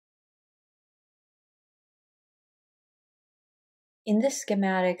In this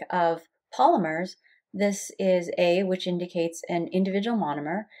schematic of polymers, this is A, which indicates an individual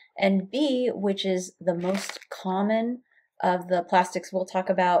monomer, and B, which is the most common of the plastics we'll talk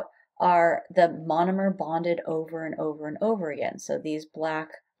about, are the monomer bonded over and over and over again. So these black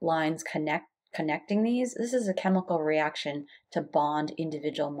lines connecting these. This is a chemical reaction to bond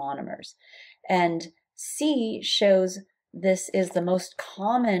individual monomers. And C shows this is the most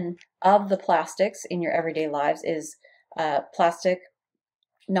common of the plastics in your everyday lives is plastic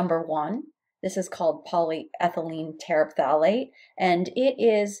number 1. This is called polyethylene terephthalate, and it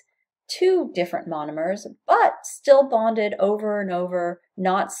is 2 different monomers, but still bonded over and over,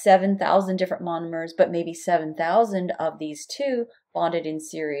 not 7,000 different monomers, but maybe 7,000 of these 2 bonded in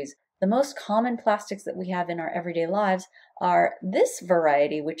series. The most common plastics that we have in our everyday lives are this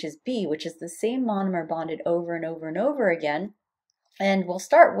variety, which is B, which is the same monomer bonded over and over and over again. And we'll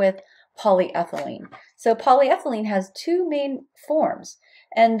start with polyethylene. So polyethylene has 2 main forms,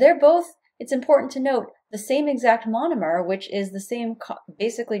 and they're both, it's important to note, the same exact monomer, which is the same,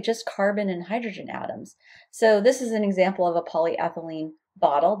 basically just carbon and hydrogen atoms. So this is an example of a polyethylene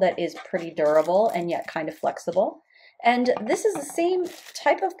bottle that is pretty durable and yet kind of flexible. And this is the same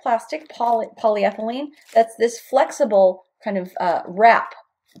type of plastic, polyethylene, that's this flexible kind of wrap.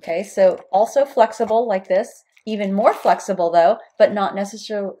 Okay, so also flexible like this. Even more flexible though, but not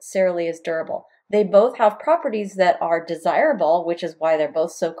necessarily as durable. They both have properties that are desirable, which is why they're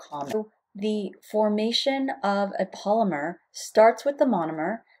both so common. So the formation of a polymer starts with the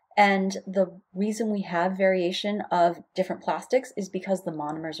monomer, and the reason we have variation of different plastics is because the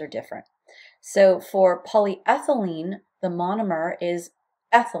monomers are different. So for polyethylene, the monomer is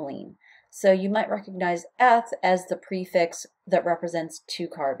ethylene. So you might recognize eth as the prefix that represents 2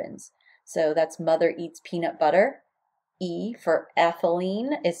 carbons. So that's mother eats peanut butter. E for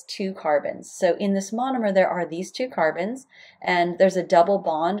ethylene is 2 carbons. So in this monomer, there are these 2 carbons, and there's a double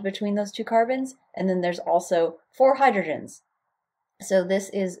bond between those 2 carbons, and then there's also 4 hydrogens. So this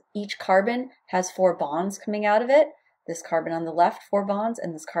is, each carbon has 4 bonds coming out of it. This carbon on the left, 4 bonds,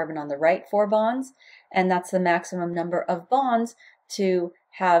 and this carbon on the right, 4 bonds. And that's the maximum number of bonds to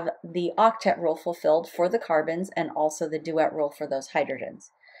have the octet rule fulfilled for the carbons and also the duet rule for those hydrogens.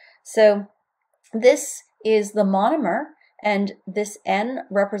 So this is the monomer, and this N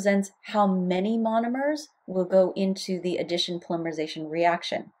represents how many monomers will go into the addition polymerization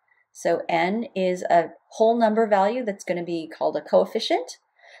reaction. So N is a whole number value that's going to be called a coefficient.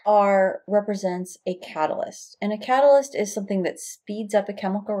 R represents a catalyst, and a catalyst is something that speeds up a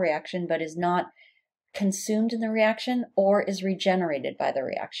chemical reaction but is not consumed in the reaction or is regenerated by the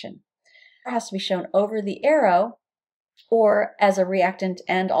reaction. It has to be shown over the arrow or as a reactant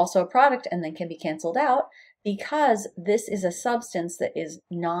and also a product, and then can be canceled out, because this is a substance that is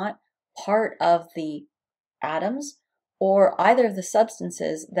not part of the atoms or either of the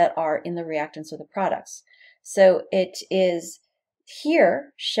substances that are in the reactants or the products. So it is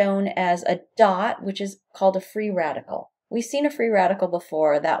here shown as a dot, which is called a free radical. We've seen a free radical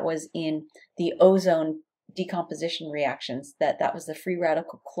before. That was in the ozone decomposition reactions, that was the free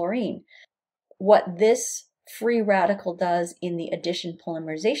radical chlorine. What this free radical does in the addition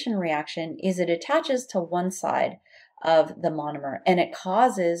polymerization reaction is it attaches to one side of the monomer, and it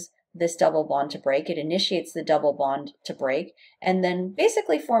causes this double bond to break. It initiates the double bond to break, and then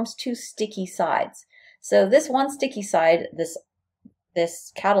basically forms 2 sticky sides. So this one sticky side,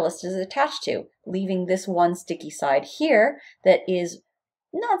 this catalyst is attached to, leaving this one sticky side here that is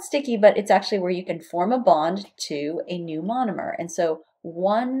not sticky, but it's actually where you can form a bond to a new monomer. And so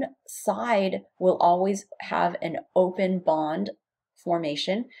one side will always have an open bond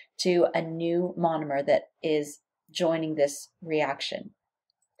formation to a new monomer that is joining this reaction.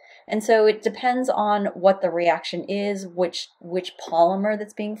 And so it depends on what the reaction is, which polymer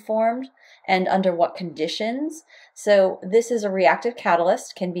that's being formed, and under what conditions. So this is a reactive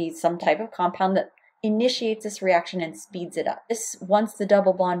catalyst, can be some type of compound that initiates this reaction and speeds it up. Once the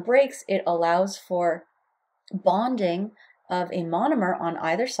double bond breaks, it allows for bonding of a monomer on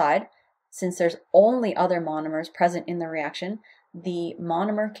either side. Since there's only other monomers present in the reaction, a new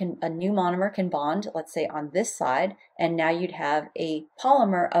monomer can bond, let's say on this side, and now you'd have a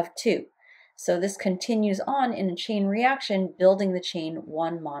polymer of 2. So this continues on in a chain reaction, building the chain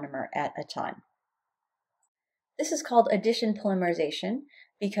 1 monomer at a time. This is called addition polymerization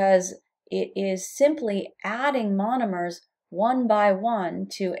because it is simply adding monomers one by one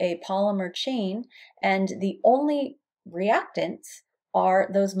to a polymer chain, and the only reactants are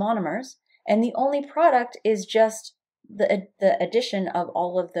those monomers, and the only product is just the addition of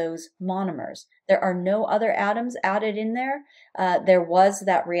all of those monomers. There are no other atoms added in there. There was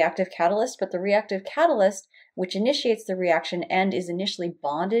that reactive catalyst, but the reactive catalyst, which initiates the reaction and is initially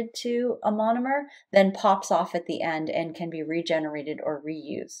bonded to a monomer, then pops off at the end and can be regenerated or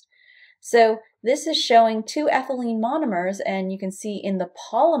reused. So this is showing two ethylene monomers, and you can see in the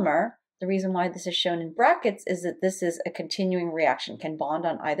polymer, the reason why this is shown in brackets is that this is a continuing reaction, can bond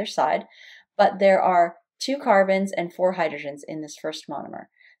on either side, but there are 2 carbons and 4 hydrogens in this first monomer.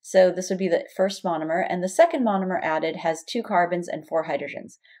 So this would be the first monomer, and the second monomer added has 2 carbons and 4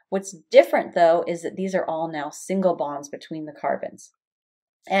 hydrogens. What's different though is that these are all now single bonds between the carbons.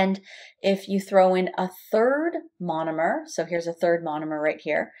 And if you throw in a third monomer, so here's a third monomer right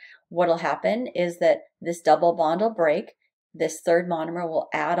here, what'll happen is that this double bond will break, this third monomer will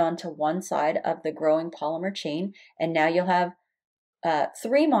add onto one side of the growing polymer chain, and now you'll have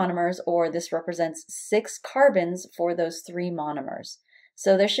 3 monomers, or this represents 6 carbons for those 3 monomers.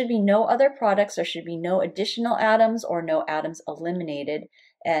 So there should be no other products, there should be no additional atoms or no atoms eliminated,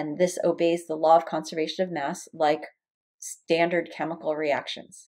 and this obeys the law of conservation of mass like standard chemical reactions.